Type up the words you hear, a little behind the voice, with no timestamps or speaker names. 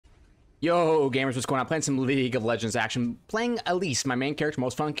Yo, gamers, what's going on? Playing some League of Legends action. Playing Elise, my main character,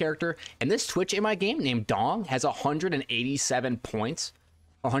 most fun character. And this Twitch in my game, named Dong, has 187 points.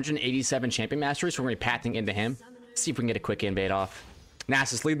 187 champion masteries, so we're going to be pathing into him. See if we can get a quick invade off.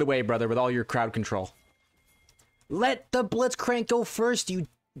 Nasus, lead the way, brother, with all your crowd control. Let the Blitzcrank go first, you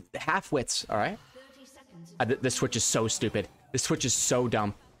half-wits, alright? This Twitch is so stupid. This Twitch is so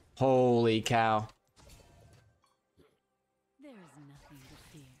dumb. Holy cow.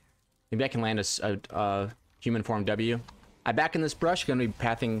 Maybe I can land a human form W. I back in this brush, gonna be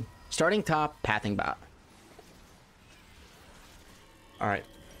pathing, starting top, pathing bot. Alright.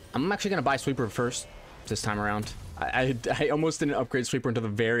 I'm actually gonna buy Sweeper first, this time around. I almost didn't upgrade Sweeper until the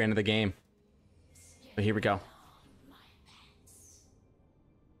very end of the game. But here we go.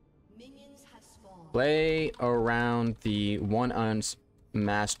 Play around the 1-uns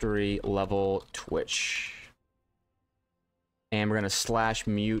mastery level Twitch. And we're going to slash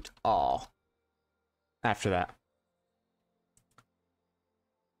mute all after that.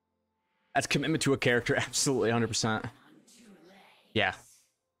 That's commitment to a character, absolutely 100%. Yeah.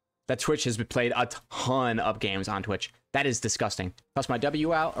 That Twitch has been played a ton of games on Twitch. That is disgusting. Toss my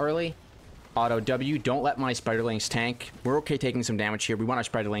W out early. Auto W. Don't let my Spiderlings tank. We're okay taking some damage here. We want our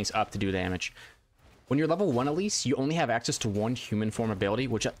Spiderlings up to do damage. When you're level 1 Elise, you only have access to one human form ability,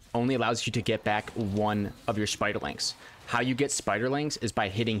 which only allows you to get back one of your Spiderlings. How you get Spiderlings is by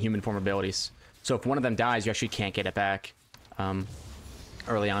hitting human form abilities. So if one of them dies, you actually can't get it back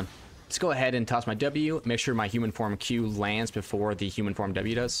early on. Let's go ahead and toss my W. Make sure my human form Q lands before the human form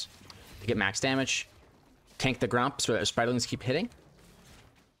W does to get max damage. Tank the Grump so that Spiderlings keep hitting.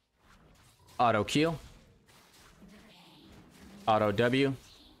 Auto Q. Auto W.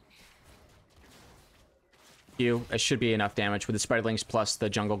 It should be enough damage with the Spiderlings plus the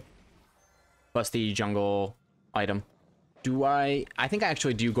jungle item. I think I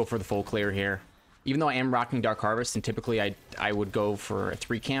actually do go for the full clear here. Even though I am rocking Dark Harvest, and typically I would go for a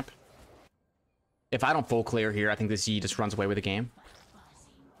 3 camp. If I don't full clear here, I think this Z just runs away with the game.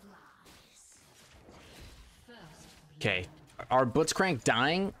 Okay, our Blitzcrank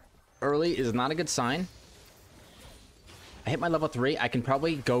dying early is not a good sign. I hit my level 3. I can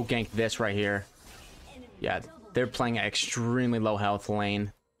probably go gank this right here. Yeah, they're playing an extremely low health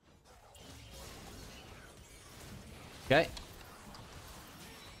lane. Okay.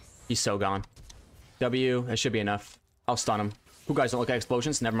 He's so gone. W, that should be enough. I'll stun him. Who guys don't look at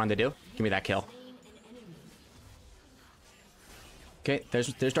explosions? Never mind, they do. Give me that kill. Okay,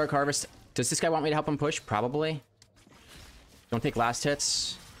 there's Dark Harvest. Does this guy want me to help him push? Probably. Don't take last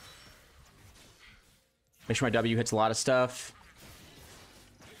hits. Make sure my W hits a lot of stuff.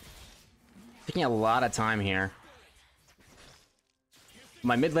 Taking a lot of time here.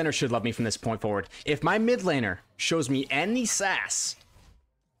 My mid laner should love me from this point forward. If my mid laner shows me any sass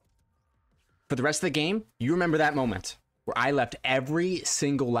for the rest of the game, you remember that moment where I left every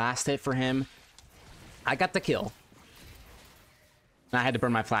single last hit for him. I got the kill. And I had to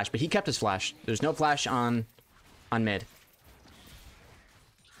burn my flash, but he kept his flash. There's no flash on mid.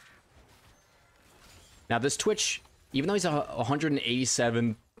 Now this Twitch, even though he's a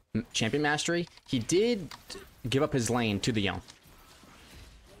 187 champion mastery, he did give up his lane to the Young.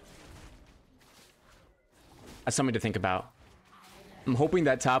 That's something to think about. I'm hoping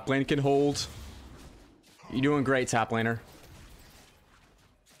that top lane can hold. You're doing great, top laner.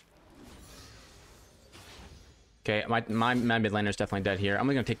 Okay, my mid laner is definitely dead here. I'm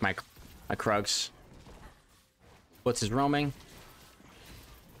gonna take my Krugs. Blitz is roaming.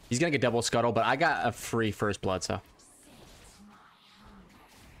 He's gonna get double scuttle, but I got a free first blood, so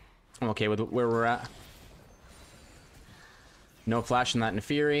I'm okay with where we're at. No flash in that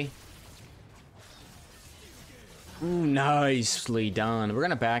Nefiri. Ooh, nicely done. We're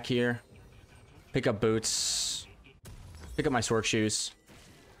gonna back here. Pick up boots. Pick up my Sork shoes.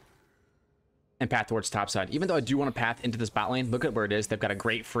 And path towards top side. Even though I do want to path into this bot lane, look at where it is. They've got a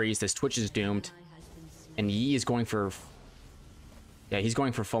great freeze. This Twitch is doomed. And Yi is going for... Yeah, he's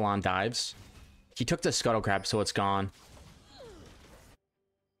going for full-on dives. He took the Scuttle Crab, so it's gone.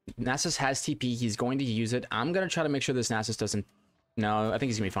 Nasus has TP. He's going to use it. I'm going to try to make sure this Nasus doesn't... No, I think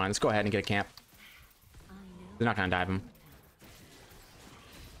he's going to be fine. Let's go ahead and get a camp. They're not going to dive him.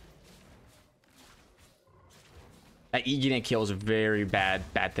 That E getting a kill is a very bad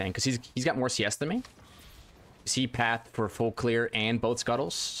thing, because he's got more CS than me. He path for full clear and both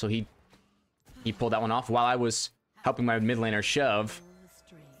scuttles, so he pulled that one off while I was helping my mid laner shove.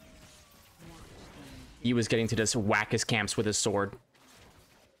 He was getting to just whack his camps with his sword.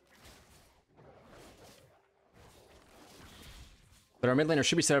 But our mid laner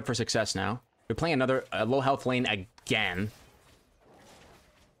should be set up for success now. We're playing another low health lane again.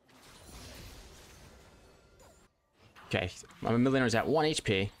 Okay, my mid laner is at 1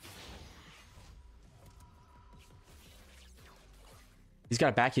 HP. He's got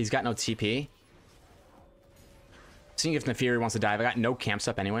a back. He's got no TP. Seeing if Nefiri wants to dive. I got no camps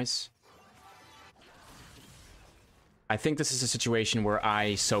up anyways. I think this is a situation where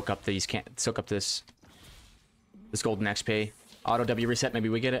I soak up this golden XP. Auto W reset. Maybe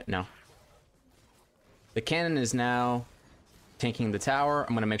we get it. No. The cannon is now tanking the tower.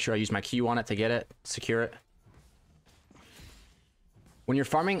 I'm gonna make sure I use my Q on it to get it, secure it. When you're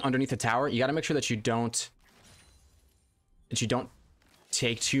farming underneath the tower, you gotta make sure that you don't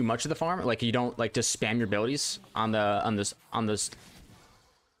take too much of the farm. Like you don't like just spam your abilities on the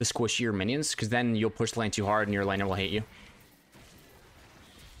squishier minions, because then you'll push the lane too hard and your laner will hate you.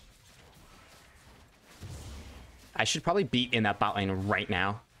 I should probably be in that bot lane right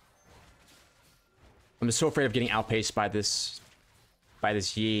now. I'm just so afraid of getting outpaced by this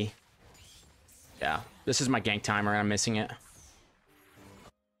Yi. Yeah, this is my gank timer and I'm missing it.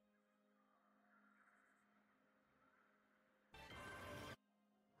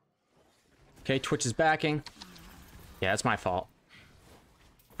 Okay, Twitch is backing. Yeah, that's my fault.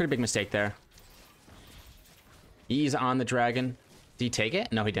 Pretty big mistake there. He's on the dragon. Did he take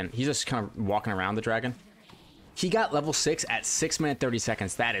it? No, he didn't. He's just kind of walking around the dragon. He got level 6 at 6 minutes 30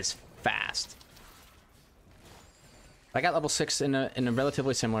 seconds. That is fast. I got level 6 in a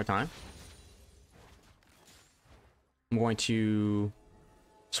relatively similar time. I'm going to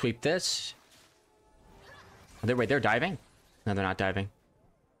sweep this. Wait, they're diving? No, they're not diving.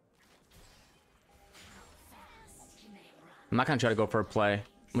 I'm not going to try to go for a play. I'm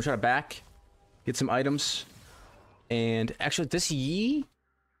going to try to back, get some items. And actually, this Yi,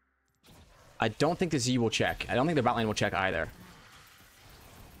 I don't think this Yi will check. I don't think the bot lane will check either.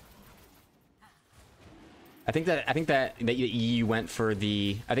 I think that Yi went for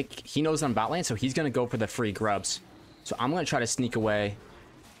the... I think he knows I'm bot lane, so he's going to go for the free grubs. So I'm going to try to sneak away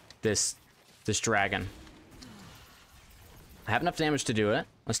this dragon. I have enough damage to do it.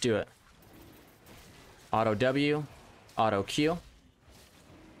 Let's do it. Auto W. Auto Q.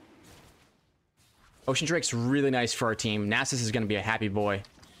 Ocean Drake's really nice for our team. Nasus is going to be a happy boy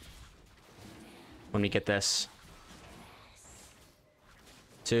when we get this.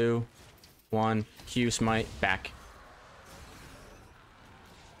 2, 1, Q, smite, back.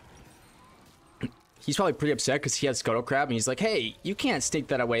 He's probably pretty upset because he has Scuttle Crab, and he's like, hey, you can't stake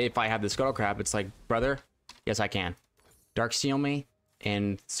that away if I have the Scuttle Crab. It's like, brother, yes, I can. Dark Seal me,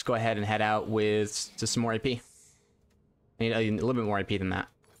 and let's go ahead and head out with just some more AP. I need a little bit more AP than that.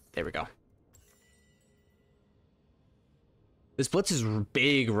 There we go. This Blitz is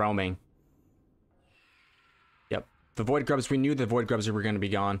big roaming. Yep. The Void Grubs, we knew the Void Grubs were going to be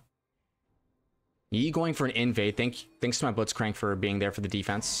gone. Yi going for an invade. Thanks to my Blitzcrank for being there for the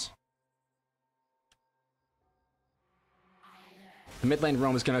defense. The mid lane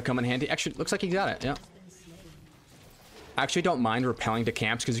roam is going to come in handy. Actually, looks like he got it. Yeah. I actually don't mind repelling to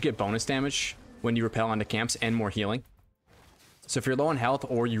camps because you get bonus damage when you repel onto camps and more healing. So if you're low on health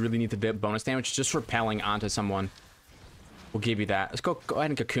or you really need the bonus damage, just repelling onto someone will give you that. Let's go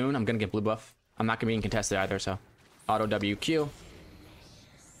ahead and Cocoon. I'm going to get blue buff. I'm not going to be in contested either, so. Auto WQ.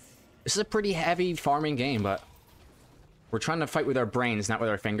 This is a pretty heavy farming game, but we're trying to fight with our brains, not with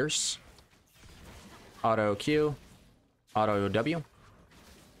our fingers. Auto Q. Auto W.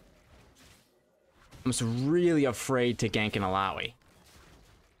 I'm just really afraid to gank an Alawi.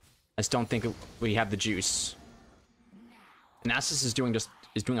 I just don't think we have the juice. Nasus is doing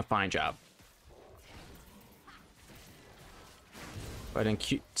a fine job. Go ahead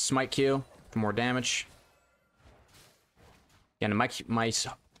and smite Q for more damage. Yeah, and my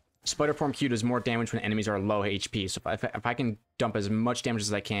Spider Form Q does more damage when enemies are low HP. So if I can dump as much damage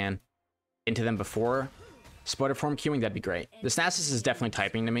as I can into them before Spider Form Qing, that'd be great. This Nasus is definitely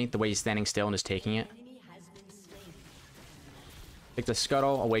typing to me, the way he's standing still and just taking it. Take the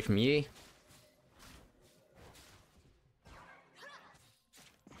Scuttle away from Yi.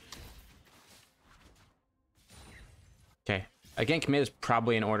 Okay. Again, commit is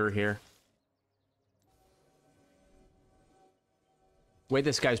probably in order here. The way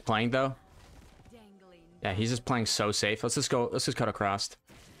this guy's playing, though. Yeah, he's just playing so safe. Let's just cut across.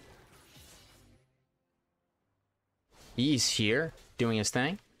 He's here, doing his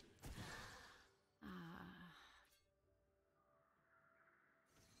thing.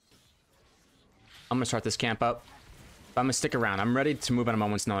 I'm gonna start this camp up. I'm gonna stick around. I'm ready to move at a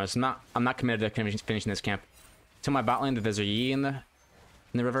moment's notice. I'm not committed to finishing this camp. Tell my bot lane that there's a Yi in the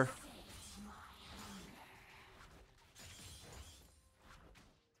river.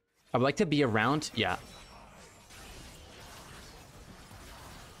 I would like to be around. Yeah.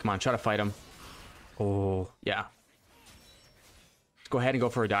 Come on, try to fight him. Oh, yeah. Go ahead and go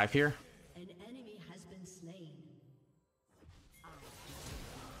for a dive here. An enemy has been slain.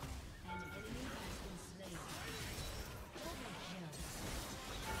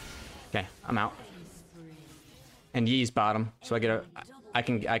 Okay, I'm out. And Yee's bottom, so I get a. I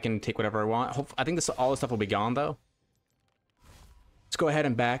can take whatever I want. I think all this stuff will be gone though. Let's go ahead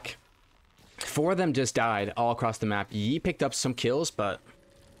and back. 4 of them just died all across the map. Yee picked up some kills, but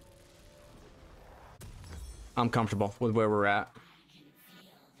I'm comfortable with where we're at.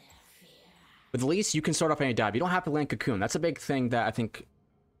 With Elise, you can start off any dive. You don't have to land Cocoon. That's a big thing that I think,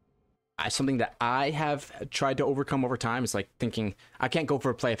 something that I have tried to overcome over time. Is like thinking, I can't go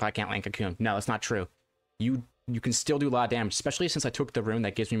for a play if I can't land Cocoon. No, that's not true. You can still do a lot of damage, especially since I took the rune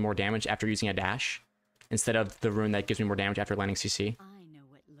that gives me more damage after using a dash, instead of the rune that gives me more damage after landing CC.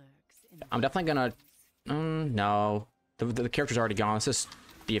 I'm definitely gonna... no. The character's already gone. Let's just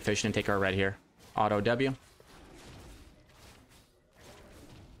be efficient and take our red here. Auto W.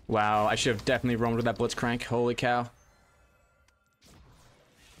 Wow, I should have definitely roamed with that Blitzcrank. Holy cow.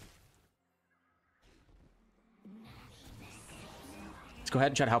 Let's go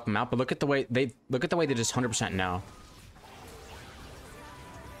ahead and try to help them out, but look at the way they just 100% know.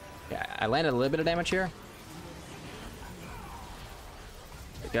 Yeah, I landed a little bit of damage here.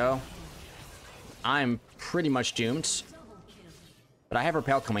 There we go. I'm pretty much doomed. But I have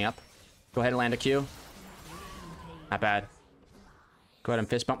Repel coming up. Go ahead and land a Q. Not bad. Go ahead and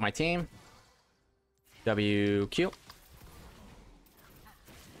fist bump my team. WQ.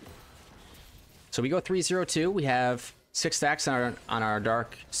 So we go 3-0-2. We have 6 stacks on our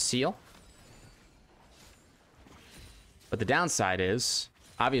Dark Seal. But the downside is,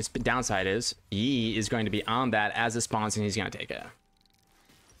 obvious downside is, Yee is going to be on that as it spawns and he's going to take it.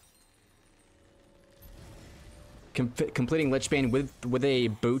 Completing Lich Bane with a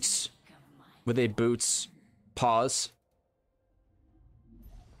boots pause.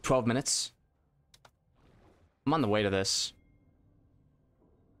 12 minutes. I'm on the way to this.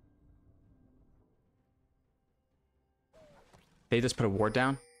 They just put a ward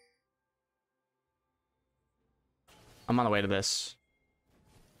down. I'm on the way to this.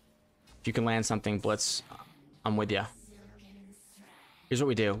 If you can land something, Blitz, I'm with ya. Here's what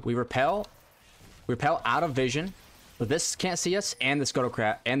we do. We repel out of vision. But this can't see us, and this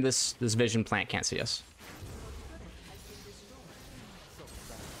Gotocrat and this vision plant can't see us.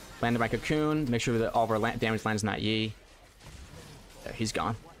 Landed my Cocoon. Make sure that all of our damage lands not Yee. There, he's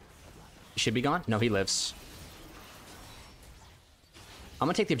gone. He should be gone? No, he lives. I'm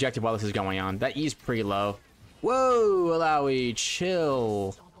gonna take the objective while this is going on. That E's pretty low. Whoa, Alawi,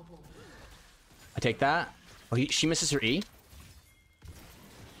 chill. I take that. Oh, she misses her E.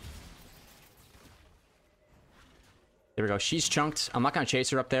 There we go. She's chunked. I'm not gonna chase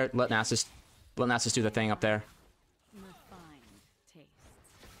her up there. Let Nasus do the thing up there.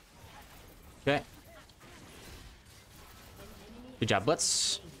 Okay. Good job,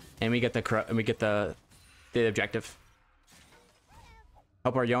 Blitz. And we get the objective.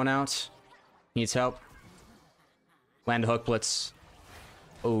 Help our Yone out. Needs help. Land a hook, Blitz.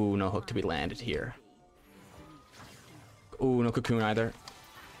 Oh, no hook to be landed here. Oh, no Cocoon either.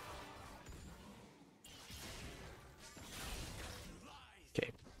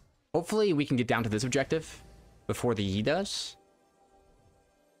 Okay. Hopefully we can get down to this objective before the Yi does.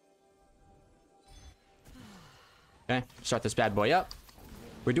 Okay, start this bad boy up.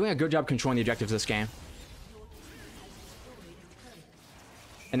 We're doing a good job controlling the objectives this game.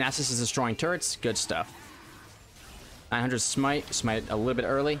 And Nasus is destroying turrets. Good stuff. 900 smite. Smite a little bit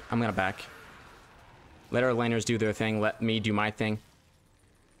early. I'm gonna back. Let our laners do their thing. Let me do my thing.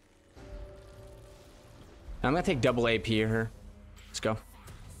 I'm gonna take double AP here. Let's go.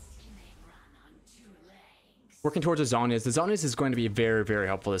 Working towards the Zonias. The Zonias is going to be very, very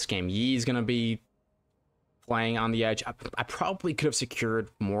helpful this game. Yee's gonna be playing on the edge. I probably could have secured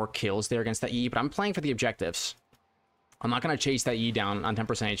more kills there against that E, but I'm playing for the objectives. I'm not going to chase that E down on 10%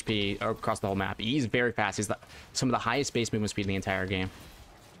 HP across the whole map. E's very fast. He's some of the highest base movement speed in the entire game.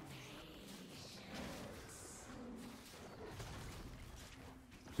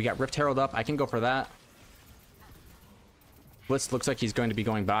 We got Rift Herald up. I can go for that. Blitz looks like he's going to be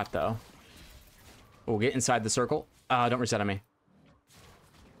going bot, though. We'll get inside the circle. Don't reset on me.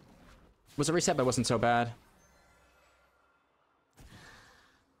 Was a reset, but it wasn't so bad.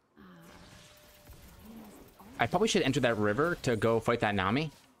 I probably should enter that river to go fight that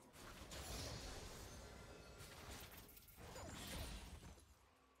Nami.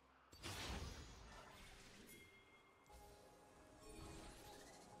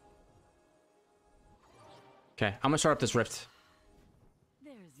 Okay, I'm gonna start up this rift.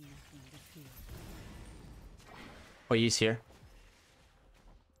 Oh, he's here.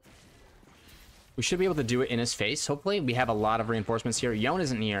 We should be able to do it in his face, hopefully. We have a lot of reinforcements here. Yone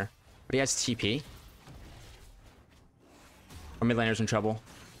isn't near, but he has TP. Our mid laner's in trouble.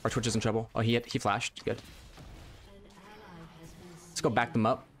 Our Twitch is in trouble. Oh, he flashed. Good. Let's go back them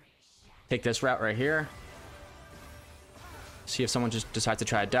up. Take this route right here. See if someone just decides to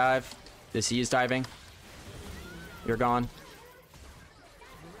try to dive. This E is diving. You're gone.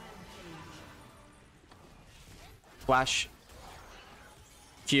 Flash.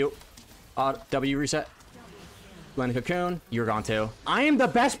 Q. W reset. Blend cocoon. You're gone too. I am the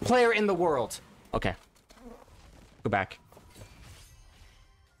best player in the world. Okay. Go back.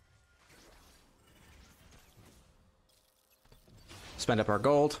 Spend up our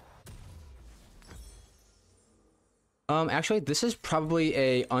gold. Actually, this is probably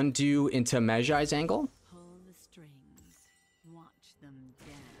a undo into Mejai's angle. Pull the strings. Watch them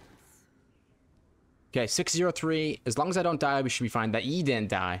dance. Okay, 603. As long as I don't die, we should be fine. That E didn't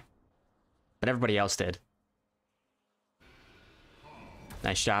die, but everybody else did.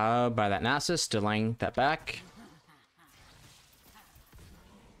 Nice job by that Nasus, delaying that back.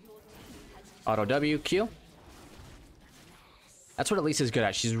 Auto W, Q. That's what Elise is good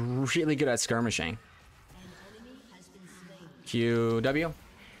at. She's really good at skirmishing. Q, W.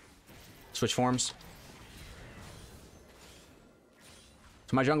 Switch forms.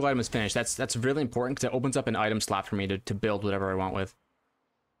 So my jungle item is finished. That's really important because it opens up an item slot for me to build whatever I want with.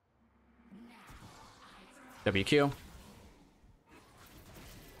 WQ.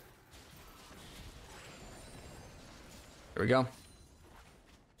 There we go.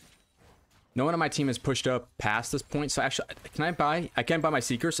 No one on my team has pushed up past this point, so actually, can I buy? I can't buy my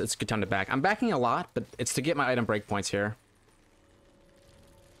Seekers. It's a good time to back. I'm backing a lot, but it's to get my item breakpoints here.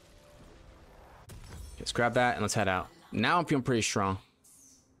 Let's grab that and let's head out. Now I'm feeling pretty strong.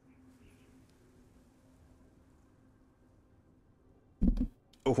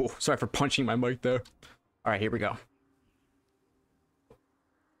 Oh, sorry for punching my mic there. All right, here we go.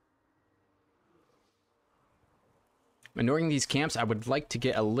 Ignoring these camps, I would like to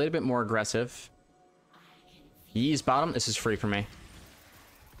get a little bit more aggressive. Yee's bottom. This is free for me.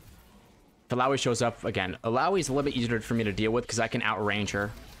 If Alawi shows up again, Alawi's a little bit easier for me to deal with because I can outrange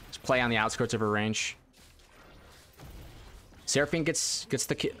her. Just play on the outskirts of her range. Seraphine gets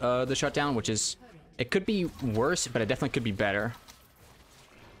the shutdown, which is, it could be worse, but it definitely could be better.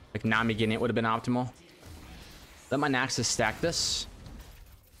 Like Nami getting it would have been optimal. Let my Naxus stack this.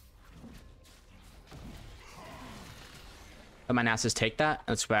 Let my Nasus take that.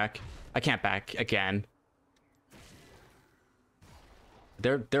 Let's back. I can't back again.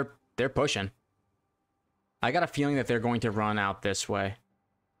 They're pushing. I got a feeling that they're going to run out this way.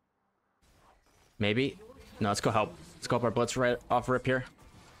 Maybe. No, let's go help. Let's go help our Blitz right off rip here.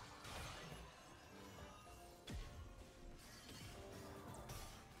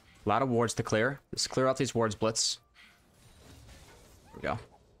 A lot of wards to clear. Let's clear out these wards, Blitz. There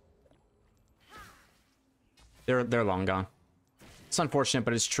we go. They're long gone. It's unfortunate,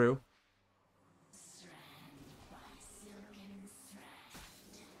 but it's true.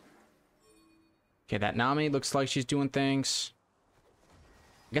 Okay, that Nami looks like she's doing things.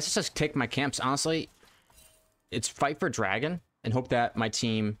 I guess let's just take my camps. Honestly, it's fight for dragon and hope that my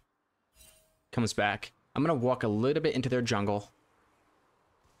team comes back. I'm gonna walk a little bit into their jungle.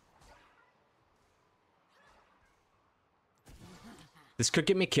 This could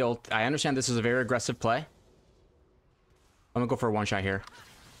get me killed. I understand this is a very aggressive play. I'm gonna go for a one shot here.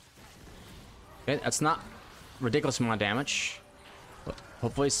 Okay, that's not ridiculous amount of damage. But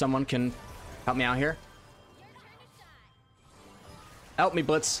hopefully someone can help me out here. Help me,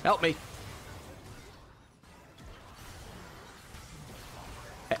 Blitz. Help me.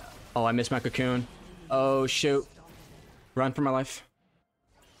 Oh, I missed my cocoon. Oh, shoot. Run for my life.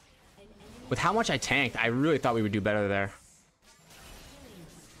 With how much I tanked, I really thought we would do better there.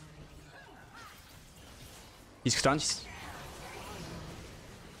 He's stunned.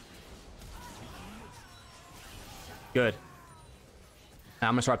 Good. Now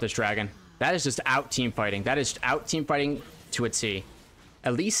I'm gonna start this dragon. That is just out team fighting. That is out team fighting to a T.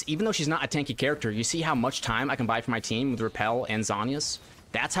 Elise, even though she's not a tanky character, you see how much time I can buy for my team with Repel and Zhonya's?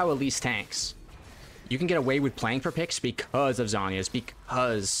 That's how Elise tanks. You can get away with playing for picks because of Zhonya's,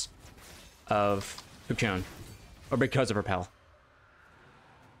 because of Cocoon, or because of Repel.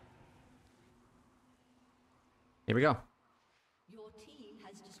 Here we go.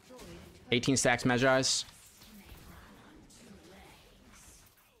 18 stacks Mejai's.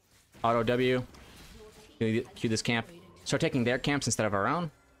 Auto W. Cue this camp. Start taking their camps instead of our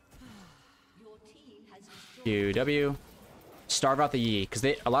own. Q W. Starve out the Yi, because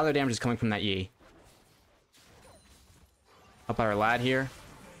a lot of their damage is coming from that Yi. Help out our lad here.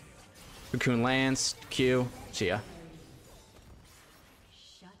 Cocoon lands. Q. See ya.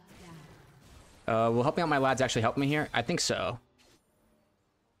 Will helping out my lads actually help me here? I think so.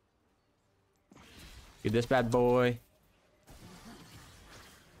 Do this bad boy.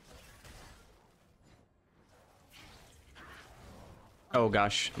 Oh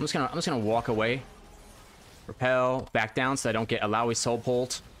gosh, I'm just gonna walk away. Repel, back down so I don't get Alawi soul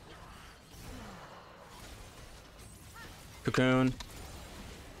pulled. Cocoon.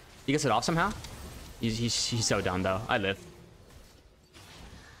 He gets it off somehow? He's so done though. I live.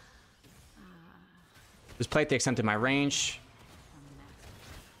 Just play at the extent of my range.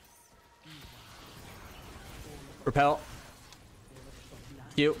 Repel.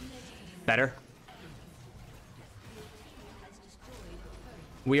 Q. Better.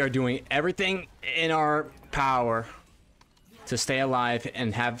 We are doing everything in our power to stay alive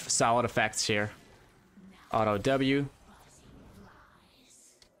and have solid effects here. Auto W.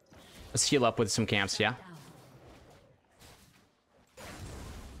 Let's heal up with some camps, yeah?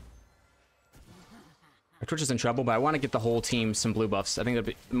 Our Twitch is in trouble, but I want to get the whole team some blue buffs. I think that'd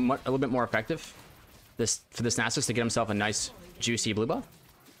be a little bit more effective for this Nasus to get himself a nice, juicy blue buff.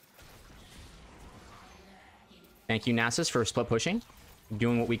 Thank you, Nasus, for split pushing.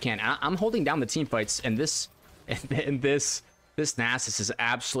 Doing what we can. I'm holding down the team fights, and this Nasus is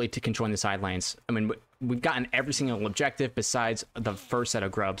absolutely controlling the side lanes. I mean, we've gotten every single objective besides the first set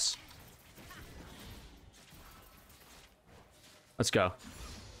of grubs. Let's go.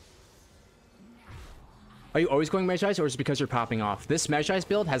 Are you always going Magi's, or is it because you're popping off? This Magi's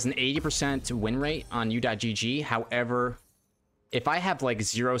build has an 80% win rate on u.gg. However, if I have like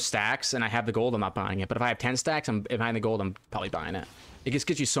 0 stacks and I have the gold, I'm not buying it. But if I have 10 stacks, if I have the gold, I'm probably buying it. It just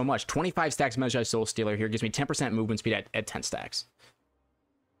gives you so much. 25 stacks Magi's Soul Stealer here gives me 10% movement speed at 10 stacks.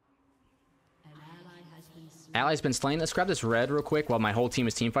 Ally's been slain. Let's grab this red real quick while my whole team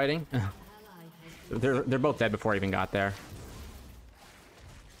is team fighting. They're both dead before I even got there.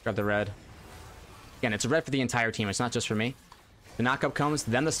 Grab the red. Again, it's a red for the entire team. It's not just for me. The knockup comes,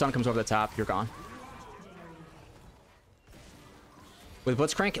 then the stun comes over the top. You're gone. With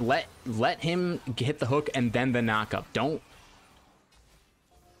Blitzcrank, let him hit the hook and then the knockup. Don't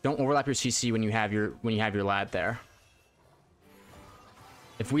overlap your CC when you have your lad there.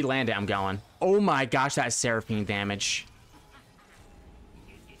 If we land it, I'm going. Oh my gosh, that is Seraphine damage.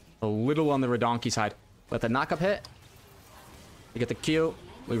 A little on the Redonky side. Let the knockup hit. We get the Q.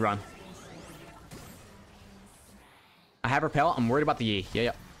 We run. I have repel. I'm worried about the E.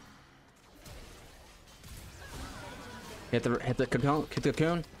 Yeah. Hit the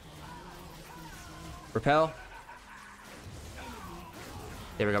cocoon. Repel.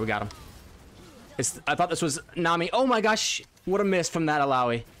 There we go. We got him. I thought this was Nami. Oh my gosh. What a miss from that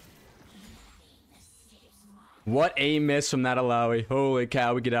Alawi. What a miss from that Alawi. Holy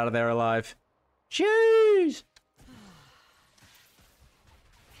cow. We get out of there alive. Jeez.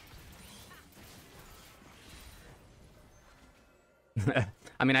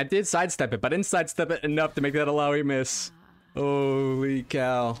 I mean, I did sidestep it, but I didn't sidestep it enough to make that Alawi miss. Holy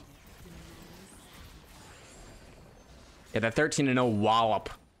cow. Yeah, that 13-0 wallop.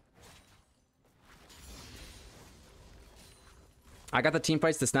 I got the team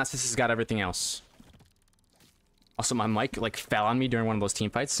fights. This Nasus has got everything else. Also, my mic like fell on me during one of those team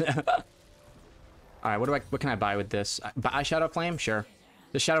fights. All right, what can I buy with this? Buy Shadow Flame? Sure.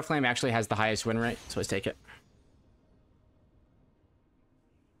 The Shadow Flame actually has the highest win rate, so let's take it.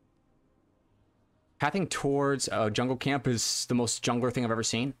 Pathing towards jungle camp is the most jungler thing I've ever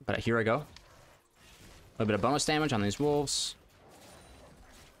seen, but here I go. A little bit of bonus damage on these wolves.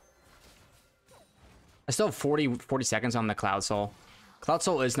 I still have 40 seconds on the Cloud Soul. Cloud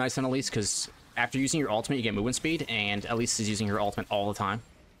Soul is nice on Elise because after using your ultimate, you get movement speed, and Elise is using her ultimate all the time.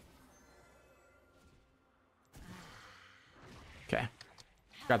 Okay.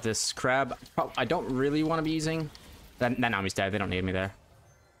 Got this crab. I don't really want to be using... That Nami's dead. They don't need me there.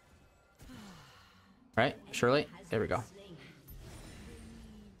 Right? Surely? There we go.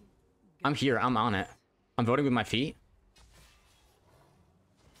 I'm here. I'm on it. I'm voting with my feet.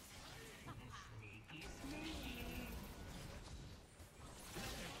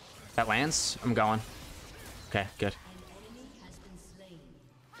 That lands. I'm going. Okay, good.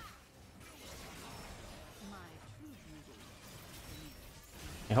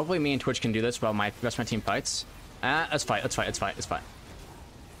 Yeah, hopefully me and Twitch can do this while my rest of my team fights. Let's fight.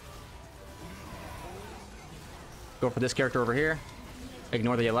 Go for this character over here.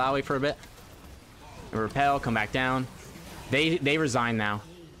 Ignore the Alawi for a bit. And repel, come back down. They resign now.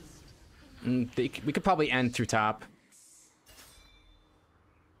 We could probably end through top.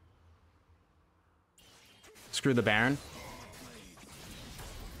 Screw the Baron.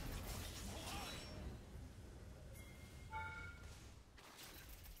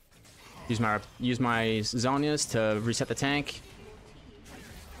 Use my Zonias to reset the tank.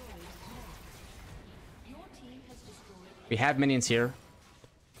 We have minions here.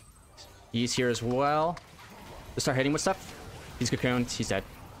 He's here as well. Let's start hitting with stuff. He's cocooned. He's dead.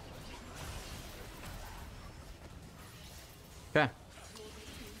 Okay.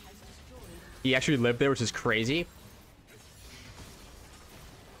 He actually lived there, which is crazy.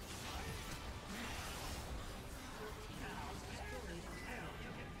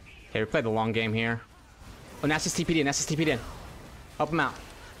 Okay, we played the long game here. Oh, Nasus TP'd in. Nasus TP'd in. Help him out.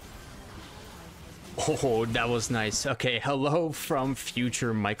 Oh, that was nice. Okay, hello from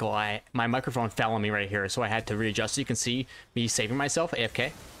future Michael. My microphone fell on me right here, so I had to readjust. So you can see me saving myself,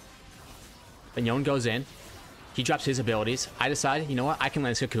 AFK. Then Yon goes in. He drops his abilities. I decide, you know what? I can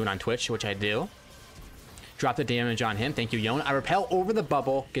land this cocoon on Twitch, which I do. Drop the damage on him. Thank you, Yon. I repel over the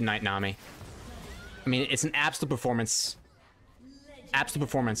bubble. Good night, Nami. I mean, it's an absolute performance. Absolute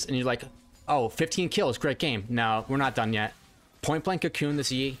performance. And you're like, oh, 15 kills. Great game. No, we're not done yet. Point blank cocoon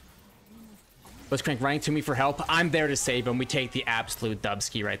this Yi. Let's crank running to me for help. I'm there to save him. We take the absolute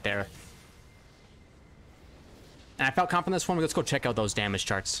dubski right there. And I felt confident in this one. Let's go check out those damage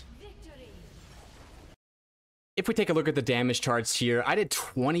charts. If we take a look at the damage charts here, I did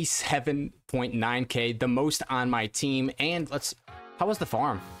 27.9k, the most on my team. And how was the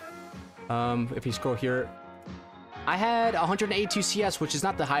farm? If you scroll here, I had 182 CS, which is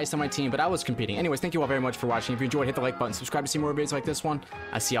not the highest on my team, but I was competing. Anyways, thank you all very much for watching. If you enjoyed, hit the like button, subscribe to see more videos like this one.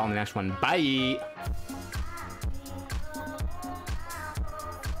 I'll see y'all in the next one. Bye!